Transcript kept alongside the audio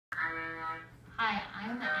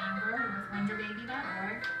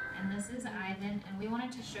WonderBaby.org, and this is Ivan, and we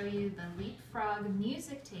wanted to show you the LeapFrog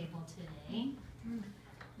music table today.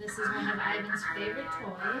 This is one of Ivan's favorite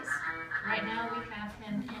toys. Right now we have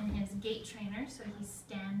him in his gait trainer, so he's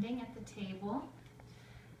standing at the table,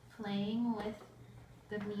 playing with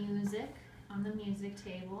the music on the music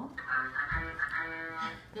table.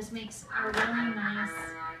 This makes a really nice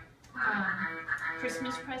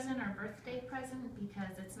Christmas present or birthday present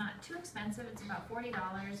because it's not too expensive. It's about $40,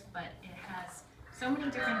 but it has so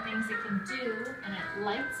many different things it can do, and it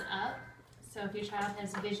lights up. So if your child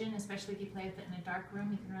has vision, especially if you play with it in a dark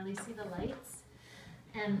room, you can really see the lights.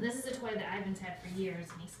 And this is a toy that Ivan's had for years,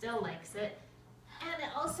 and he still likes it. And it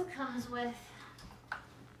also comes with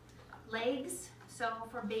legs. So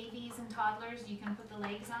for babies and toddlers, you can put the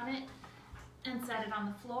legs on it and set it on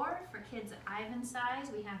the floor. For kids Ivan's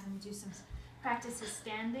size, we have him do some practices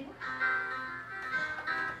standing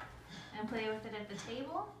and play with it at the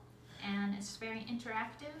table. And it's very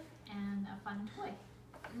interactive and a fun toy.